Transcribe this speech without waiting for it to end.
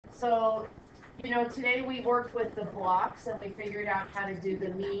So, today we worked with the blocks and we figured out how to do the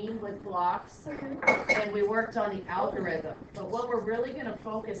mean with blocks. And we worked on the algorithm. But what we're really going to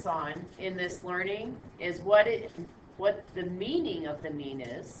focus on in this learning is what the meaning of the mean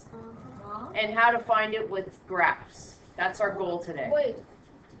is and how to find it with graphs. That's our goal today. Wait,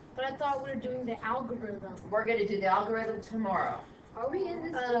 but I thought we were doing the algorithm. We're going to do the algorithm tomorrow. Are we in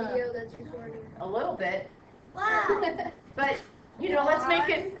this video that's recording? A little bit. Wow. But,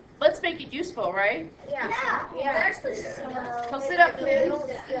 let's make it useful, right? Yeah. So sit up, please.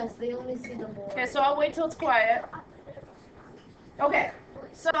 Yes, they only see the board. Okay, so I'll wait till it's quiet. Okay,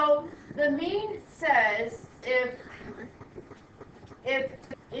 so the mean says if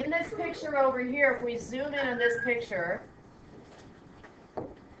in this picture over here, if we zoom in on this picture,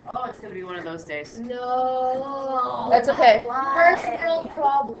 oh, it's going to be one of those days. No. That's okay. First world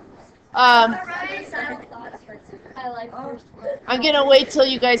problems. I like first world. I'm going to wait till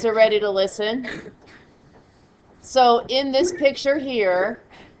you guys are ready to listen. So in this picture here,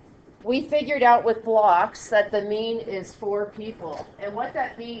 we figured out with blocks that the mean is 4 people. And what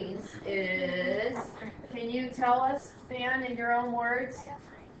that means is, can you tell us, Dan, in your own words?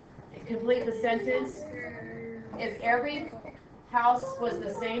 Complete the sentence. If every house was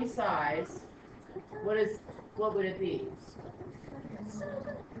the same size, what would it be?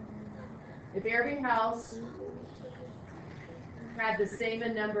 If every house had the same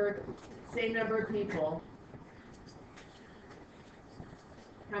number of people,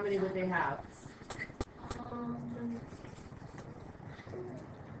 how many would they have?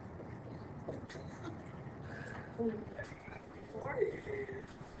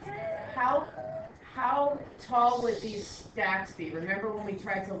 How tall would these stacks be? Remember when we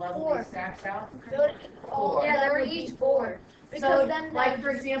tried to level these stacks out? 4. Yeah, they were each 4. So, like for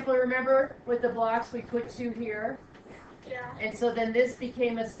example, remember with the blocks we put 2 here? Yeah. And so then this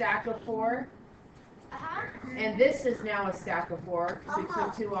became a stack of 4. And this is now a stack of 4 because we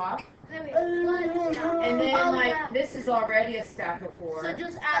took 2 off. And then this is already a stack of 4. So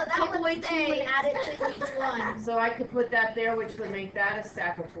just take away 2 and add it to each one. So I could put that there, which would make that a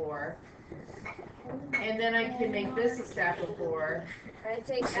stack of 4. And then I can make this a stack of 4. And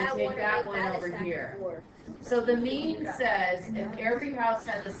take that one over here. So the mean says if every house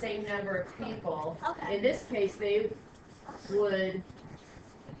had the same number of people, in this case they would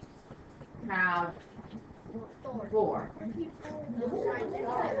have 4.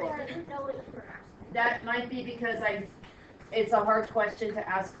 That might be because it's a hard question to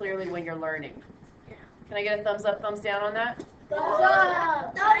ask clearly when you're learning. Can I get a thumbs up, thumbs down on that? I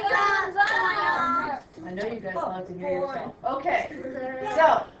know you guys love to hear yourself. Okay,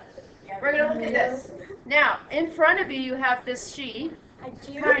 so we're going to look at this. Now, in front of you, you have this sheet.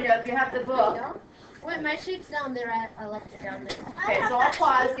 You have the book. Wait, my sheet's down there. I left it down there. Okay, so I'll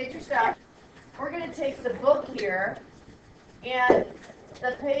pause, get your stuff. We're going to take the book here, and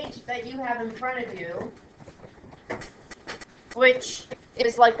the page that you have in front of you, which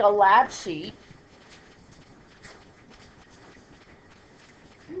is like a lab sheet.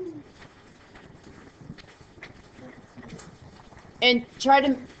 And try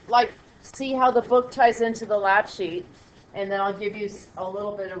to see how the book ties into the lab sheet, and then I'll give you a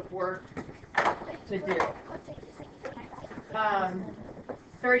little bit of work to do.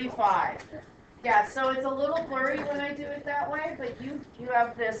 35. Yeah, so it's a little blurry when I do it that way, but you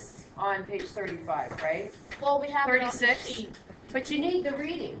have this on page 35, right? Well, we have 36. But you need the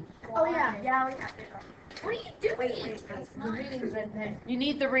reading. Oh yeah, we have it. What are you doing? The reading's right there. You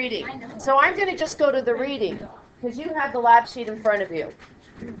need the reading. So I'm going to just go to the reading, because you have the lab sheet in front of you.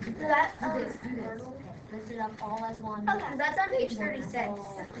 That's all as one. Okay, that's on page 36.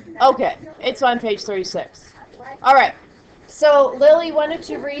 Okay, it's on page 36. All right. So, Lily, why don't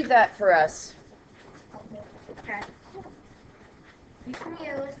you read that for us? Okay. You can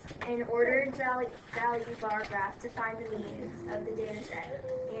use an ordered value bar graph to find the mean of the data set.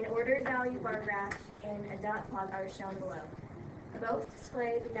 An ordered value bar graph and a dot plot are shown below. Both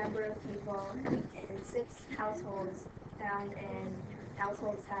display the number of people in 6 households found in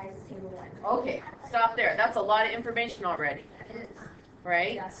household size table 1. Okay, stop there. That's a lot of information already.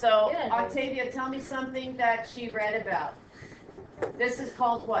 Right? So, Octavia, tell me something that she read about. This is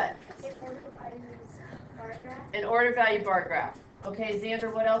called what? An order value bar graph. Okay,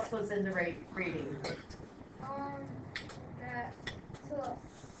 Xander, what else was in the reading?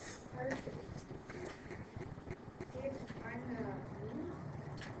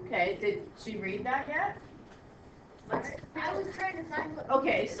 Okay, did she read that yet? I was trying to find what.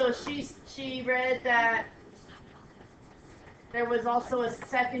 Okay, so she read that there was also a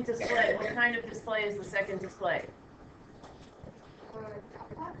second display. What kind of display is the second display?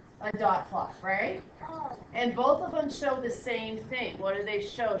 a dot plot, right? Oh. And both of them show the same thing. What do they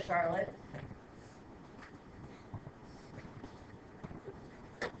show, Charlotte?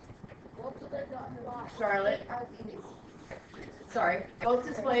 Charlotte? Sorry. Both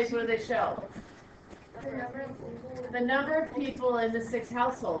displays, what do they show? The number of people in the 6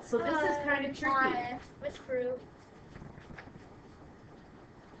 households. So this is kind of tricky. Which group?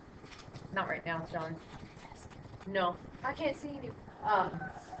 Not right now, John. No. I can't see you.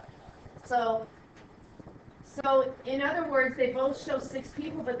 So in other words, they both show 6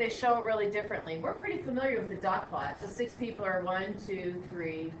 people, but they show it really differently. We're pretty familiar with the dot plot. The 6 people are 1, 2,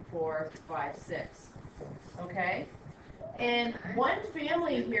 3, 4, 5, 6. Okay? And one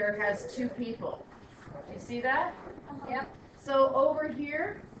family here has 2 people. You see that? Yep. So over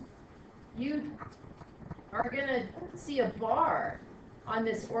here, you are going to see a bar on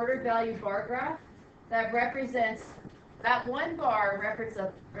this ordered value bar graph that represents, that one bar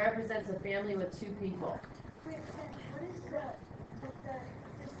represents a family with 2 people. Wait, what is the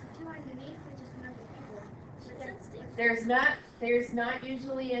two underneath, which is number of people? There's not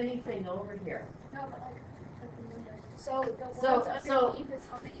usually anything over here. No, but like the windows. So So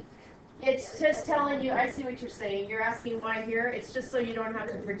it's just telling you, I see what you're saying. You're asking why here. It's just so you don't have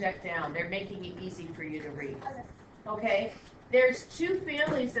to project down. They're making it easy for you to read. Okay? There's 2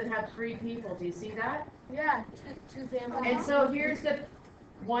 families that have 3 people. Do you see that? yeah, two families. And so here's the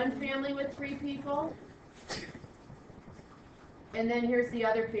one family with 3 people. And then here's the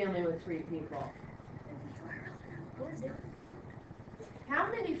other family with 3 people. How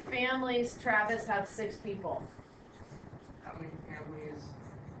many families, Travis, have 6 people? How many families?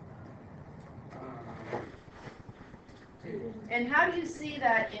 2. And how do you see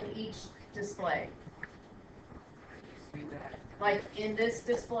that in each display? See that? Like in this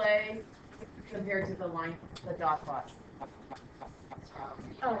display compared to the dot plot?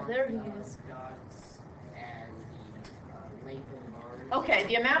 Oh, there he is. Dots and the length of bars. Okay,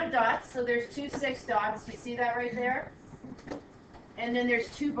 the amount of dots, so there's 2 6 dots. You see that right there? And then there's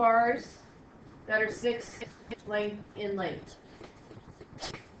 2 bars that are 6 length in length.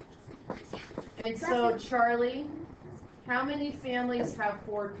 And so, Charlie, how many families have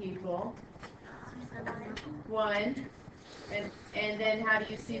 4 people? 1. And then how do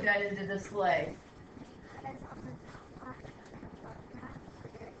you see that in the display?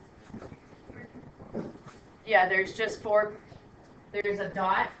 Yeah, there's just 4. There's a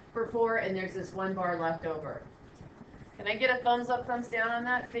dot for 4, and there's this 1 bar left over. Can I get a thumbs up, thumbs down on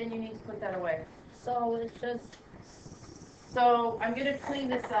that? Finn, you need to put that away. So it's just. So I'm going to clean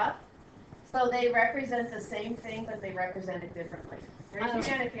this up. So they represent the same thing, but they represent it differently. Raise your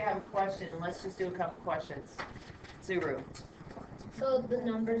hand if you have a question, and let's just do a couple questions. Zuru. So the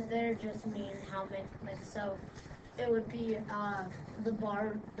numbers there just mean how many, like, so it would be the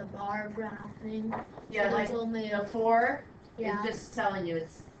bar graph thing. Yeah, So like it's only the 4 yeah. is just telling you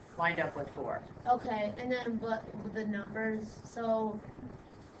it's lined up with 4. Okay, and then but with the numbers, so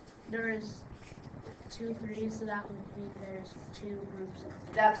there's 2 3s, so that would be there's 2 groups.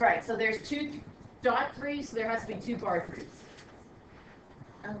 That's right. So there's 2 dot 3s, so there has to be 2 bar 3s.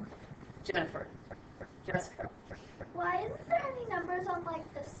 Okay. Jennifer. Jessica. Why isn't there any numbers on like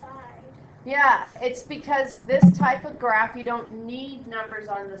the side? Yeah, it's because this type of graph, you don't need numbers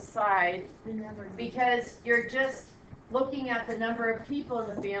on the side We never do. because you're just looking at the number of people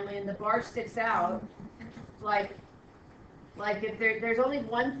in the family and the bar sticks out. Like if there's only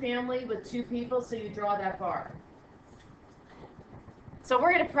one family with 2 people, so you draw that bar. So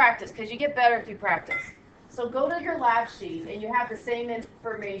we're going to practice because you get better if you practice. So go to your lab sheet and you have the same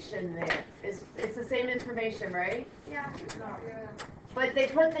information there. It's the same information, right? Yeah. But they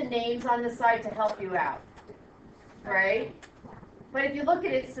put the names on the side to help you out, right? But if you look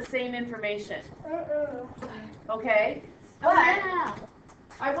at it, it's the same information, okay? But Yeah.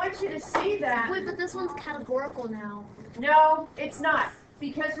 I want you to see that. Wait, but this one's categorical now. No, it's not.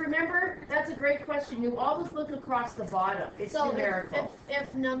 Because remember, that's a great question. You always look across the bottom. It's So numerical.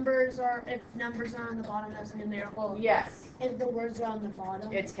 if numbers are on the bottom, that's numerical. Yes, If the words are on the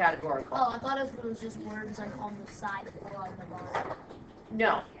bottom. it's categorical. Oh, I thought it was just words like on the side or on the bottom.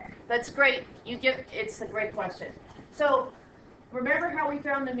 No, that's great. It's a great question. So remember how we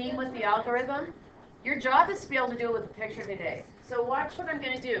found the mean with the algorithm? Your job is to be able to do it with a picture today. So watch what I'm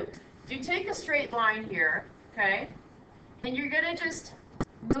going to do. You take a straight line here, okay? And you're going to just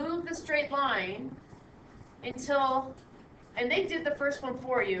move the straight line until, and they did the first one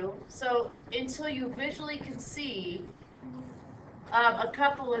for you, so until you visually can see a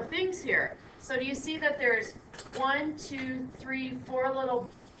couple of things here. So do you see that there's 1, 2, 3, 4 little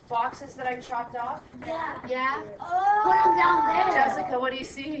boxes that I chopped off? Yeah. Yeah. Oh. Put 'em down there. Jessica, what do you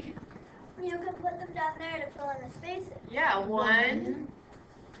see? You can put them down there to fill in the spaces. Yeah, 1,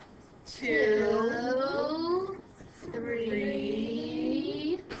 2, 2,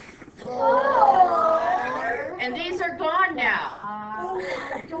 3, 4. and these are gone now.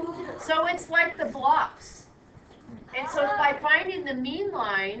 So it's like the blocks. And so by finding the mean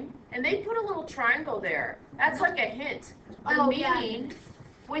line, and they put a little triangle there, that's like a hint. The Oh, yeah. mean,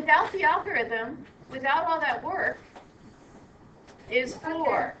 without the algorithm, without all that work, is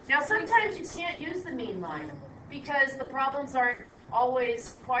 4. Now sometimes you can't use the mean line because the problems aren't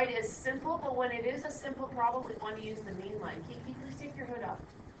always quite as simple, but when it is a simple problem, we want to use the mean line. Kiki, please take your hood off.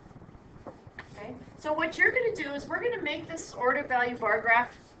 Okay, so what you're going to do is we're going to make this order value bar graph,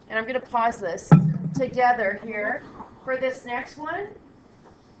 and I'm going to pause this together here for this next one,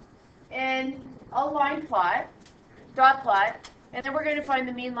 and a line plot, dot plot, and then we're going to find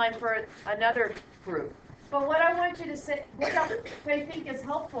the mean line for another group. But what I want you to say, what I think is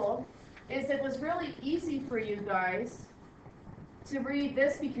helpful, is it was really easy for you guys to read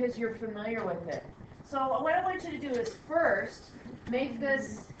this because you're familiar with it. So what I want you to do is first make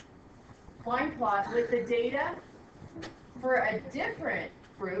this line plot with the data for a different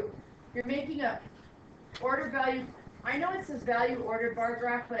group. You're making a order value. I know it says value order bar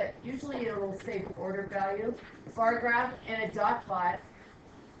graph, but usually it will say order value bar graph and a dot plot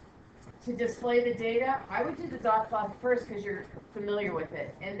to display the data. I would do the dot plot first because you're familiar with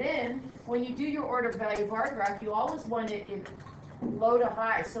it. And then when you do your order value bar graph, you always want it in low to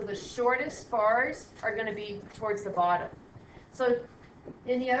high. So the shortest bars are going to be towards the bottom. So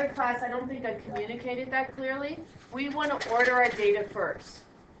in the other class, I don't think I communicated that clearly. We want to order our data first.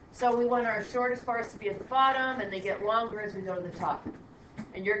 So we want our shortest bars to be at the bottom, and they get longer as we go to the top.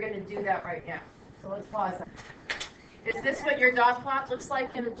 And you're going to do that right now. So let's pause that. Is this what your dot plot looks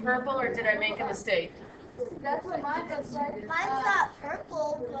like in purple, or did I make a mistake? That's what mine looks like. Mine's not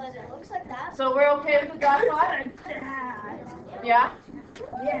purple, but it looks like that. So we're okay with the dot plot? Yeah?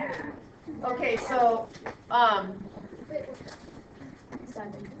 Yeah. Okay, so,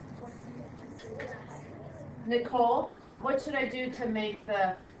 Nicole, what should I do to make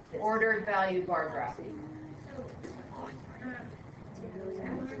the ordered value bar graph?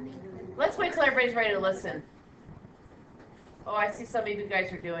 Let's wait till everybody's ready to listen. Oh, I see some of you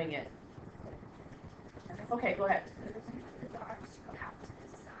guys are doing it. Okay, go ahead.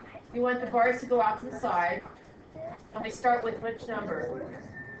 You want the bars to go out to the side. And we start with which number?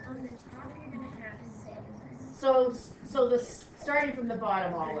 So starting from the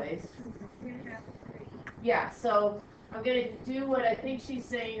bottom always. Yeah, so I'm going to do what I think she's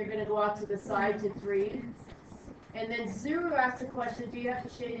saying. You're going to go out to the side to 3. And then Zuru asked a question, do you have to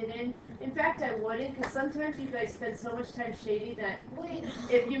shade it in? In fact, I wouldn't, because sometimes you guys spend so much time shading that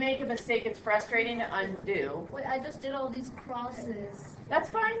if you make a mistake, it's frustrating to undo. Wait, I just did all these crosses. That's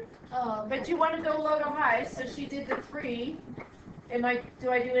fine, but you want to go low to high, so she did the 3. Do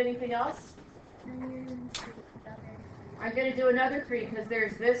I do anything else? I'm going to do another 3, because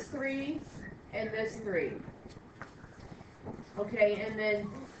there's this 3 and this 3. Okay, and then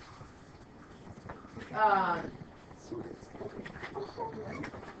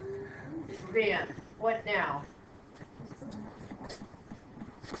Van, what now?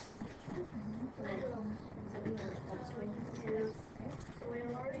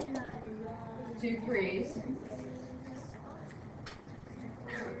 Two 3s.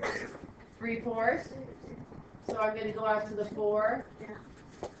 3 4s. So I'm going to go out to the 4.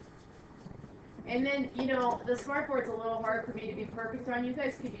 And then, you know, the smartboard's a little hard for me to be perfect on. You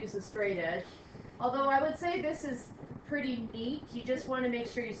guys could use a straight edge. Although I would say this is pretty neat. You just want to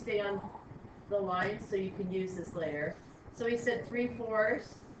make sure you stay on the line so you can use this later. So we said 3 4s.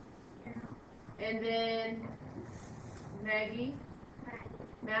 And then Maggie.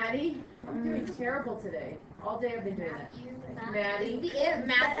 Maddie. I'm doing terrible today. All day I've been doing that. Maddie.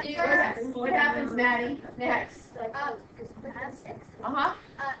 Matthew. What happens, Maddie? Next. Uh-huh.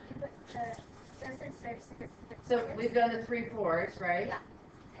 So we've done the 3 4s, right? Yeah.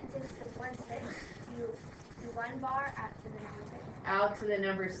 And since the 1 6, you do 1 bar Out to the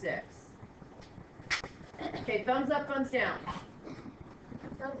number 6. Okay, thumbs up, thumbs down.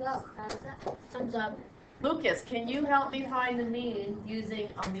 Thumbs up. Thumbs up. Lucas, can you help me find the mean using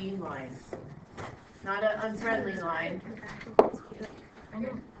a mean line? Not an unfriendly line.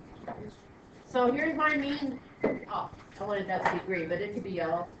 So here's my mean. Oh, I wanted that to be green, but it could be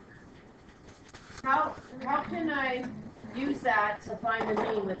yellow. How can I use that to find the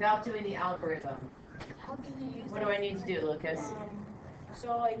mean without doing the algorithm? How can you use What do I need to do, Lucas?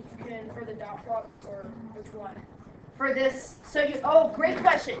 So like you can for the dot plot or which one? for this, so you, oh, great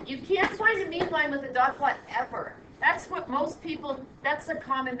question. You can't find a mean line with a dot plot ever. That's what most people, that's a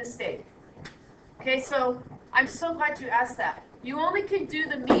common mistake. Okay, so I'm so glad you asked that. You only can do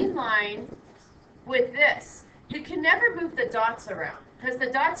the mean line with this. You can never move the dots around because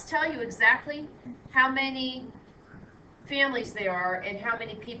the dots tell you exactly how many families there are and how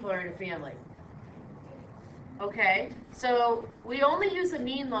many people are in a family. Okay, so we only use a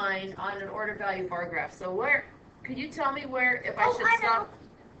mean line on an order value bar graph. So where, could you tell me where, if I should stop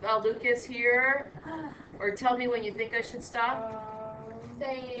Lucas here? Or tell me when you think I should stop?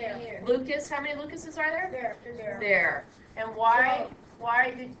 There. Lucas, how many Lucases are there? There. There. And why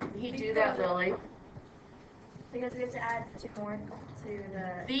did he do that, Lily? Because we have to add 2 more to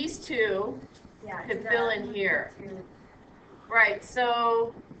the, These two yeah. could fill in here. Right,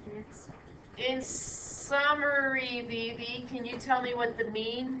 so It's in summary, Vivi, can you tell me what the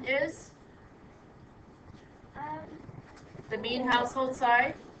mean is? The mean household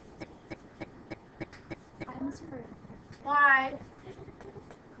size? Why?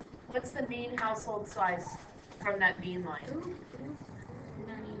 What's the mean household size from that mean line?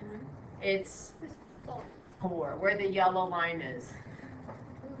 It's 4, where the yellow line is.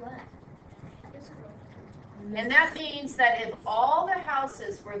 And that means that if all the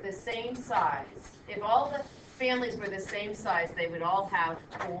houses were the same size, if all the families were the same size, they would all have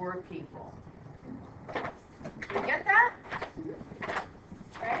 4 people. You get that?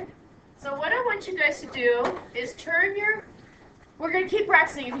 Okay. So what I want you guys to do is turn your, we're going to keep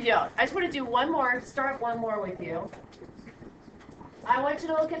practicing if you don't. I just want to do one more, start one more with you. I want you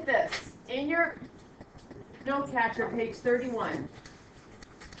to look at this. In your note catcher, page 31.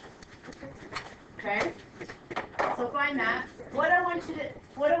 Okay? So find that. What I want you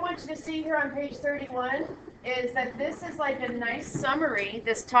to see here on page 31 is that this is like a nice summary,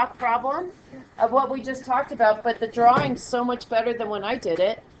 this top problem of what we just talked about, but the drawing's so much better than when I did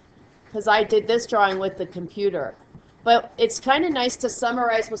it, because I did this drawing with the computer. But it's kind of nice to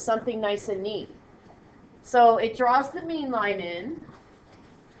summarize with something nice and neat. So it draws the mean line in,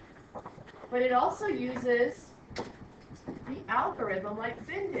 but it also uses the algorithm like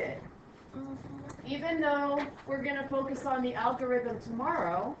Finn did. Even though we're going to focus on the algorithm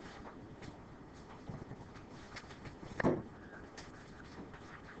tomorrow,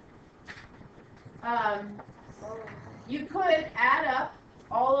 you could add up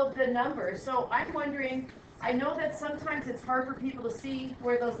all of the numbers. So I'm wondering, I know that sometimes it's hard for people to see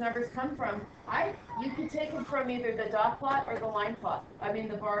where those numbers come from. You could take them from either the dot plot or the line plot. I mean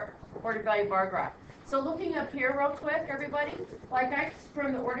the order value bar graph. So looking up here real quick, everybody,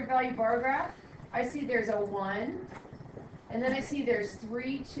 from the order value bar graph, I see there's a 1, and then I see there's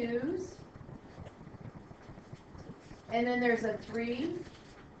 3 2s, and then there's a 3,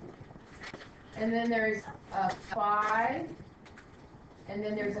 and then there's a 5, and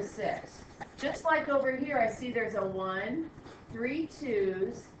then there's a 6. Just like over here, I see there's a 1, 3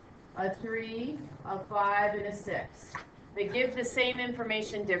 2s, a 3, a 5, and a 6. They give the same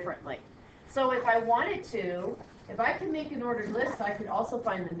information differently. So if I wanted to, if I can make an ordered list, I could also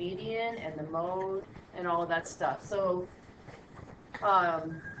find the median and the mode and all of that stuff. So, Zara,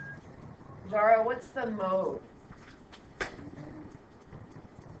 what's the mode?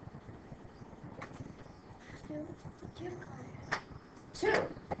 2,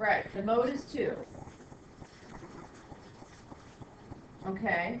 right. The mode is 2.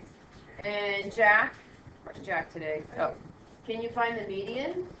 Okay. And Jack, where's Jack today? Oh, can you find the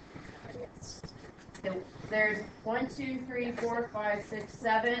median? There's 1, 2, 3, 4, 5, 6,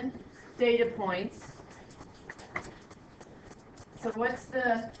 7 data points. So what's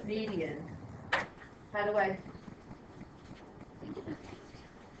the median? How do I?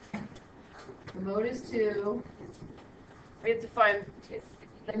 The mode is 2. We have to find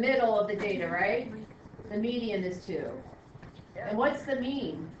the middle of the data, right? The median is 2. And what's the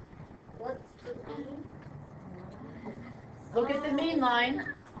mean? What's the mean? Look at the mean line.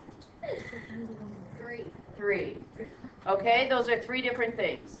 3. Okay, those are 3 different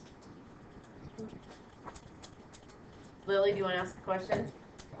things. Lily, do you want to ask the question?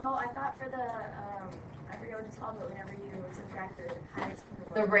 Oh, I thought for the, I forget what it's called, but whenever you subtract the highest from the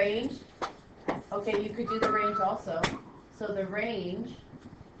The lowest. range? Okay, you could do the range also. So the range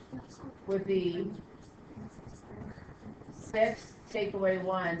would be 6, take away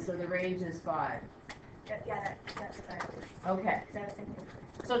 1, so the range is 5. Yeah, that's right. Okay. That's thinking.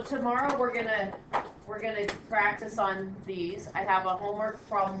 So tomorrow we're gonna practice on these. I have a homework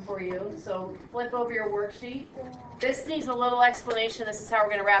problem for you. So flip over your worksheet. This needs a little explanation. This is how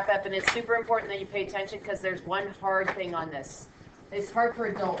we're gonna wrap up, and it's super important that you pay attention because there's one hard thing on this. It's hard for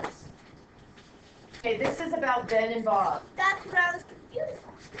adults. Okay, this is about Ben and Bob. That's what I was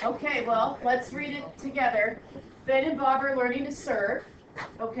confused. Okay, well, let's read it together. Ben and Bob are learning to surf.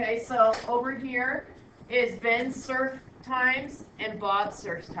 Okay, so over here is Ben's surf times and Bob's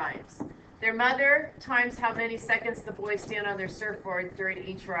surf times. Their mother times how many seconds the boys stand on their surfboard during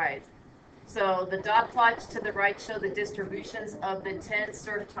each ride. So the dot plots to the right show the distributions of the 10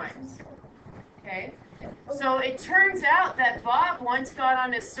 surf times. Okay, so it turns out that Bob once got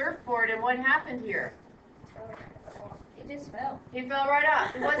on his surfboard, and what happened here? It just fell. He fell right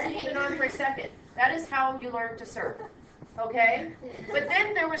off. It wasn't even on for a second. That is how you learn to surf. Okay? But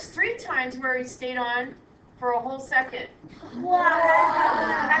then there was 3 times where he stayed on for a whole second. Have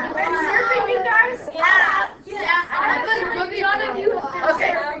you been surfing, you guys? None of you.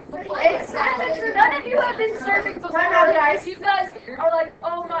 Okay. Exactly. None of you have been surfing before. Time out, guys. You guys are like,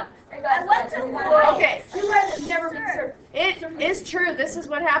 oh my. I went to Okay. You guys have never been surfing. It is true. This is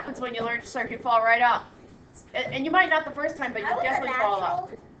what happens when you learn to surf. You fall right off. And you might not the first time, but you definitely fall off.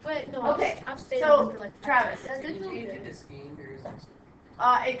 But no, Okay, I've stayed so, on for like Travis. Did you change into skiing or is it?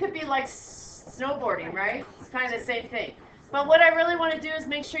 It could be like snowboarding, right? It's kind of the same thing. But what I really want to do is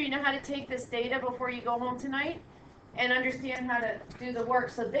make sure you know how to take this data before you go home tonight and understand how to do the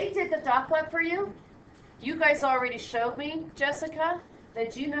work. So they did the dot plot for you. You guys already showed me, Jessica,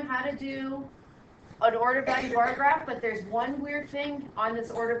 that you know how to do an order value bar graph, but there's one weird thing on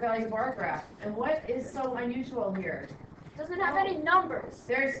this order value bar graph. And what is so unusual here? Doesn't have any numbers.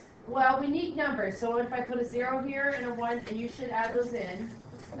 Well, we need numbers. So if I put a 0 here and a 1, and you should add those in.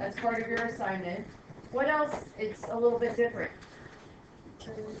 That's part of your assignment. What else? It's a little bit different.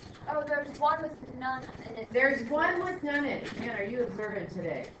 Oh, there's one with none in it. There's one with none in it. Man, are you observant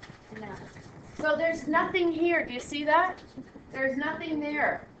today? No. So there's nothing here. Do you see that? There's nothing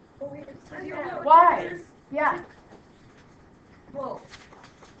there. Why? Why? Yeah. Whoa.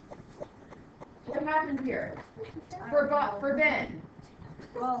 What happened here? For Ben.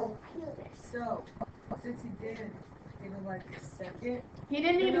 Well, so, since he didn't even like a second, He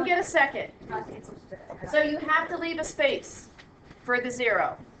didn't even get a second. So you have to leave a space for the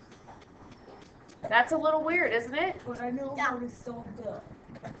 0. That's a little weird, isn't it? but I know how to solve the.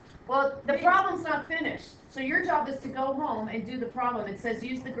 Well, the problem's not finished. So your job is to go home and do the problem. It says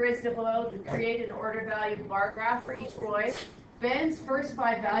use the grids below to create an order value bar graph for each boy. Ben's first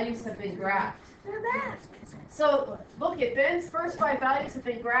 5 values have been graphed. They're back. So look at Ben's first 5 values have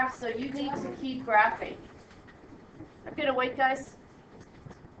been graphed, so you need to keep graphing. I'm gonna wait, guys.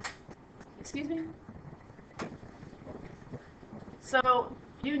 Excuse me? So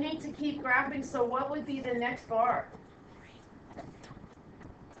you need to keep graphing, so what would be the next bar?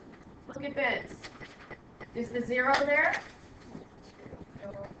 Look at Ben's. Is the 0 there?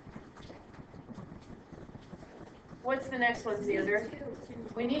 What's the next one, Xander?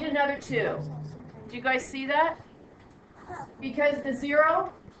 We need another 2. Do you guys see that? Because the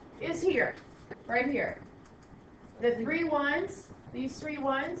 0 is here, right here. The 3 1s, these 3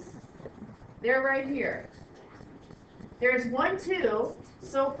 1s, they're right here. There's 1 2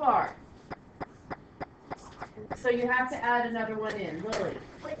 so far. So you have to add another one in. Lily,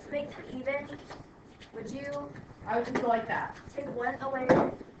 Wait, to make them even, would you I would just go like that. take 1 away?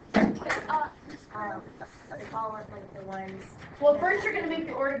 They call it like the ones. Well, first you're going to make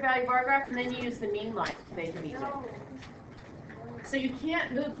the order value bar graph, and then you use the mean line to make them even. No. So you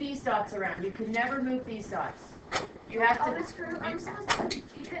can't move these dots around. You can never move these dots. You have Oh, to. it's true. I'm supposed to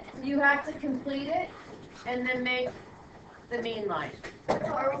keep it. You have to complete it and then make the mean line. So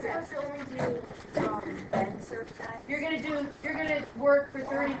are we supposed to only do Ben surf guys? You're gonna work for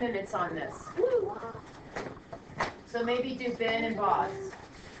 30 minutes on this. So maybe do Ben and Bob's.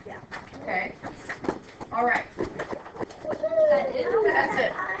 Yeah. Okay. All right. That is. That's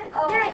it. Oh.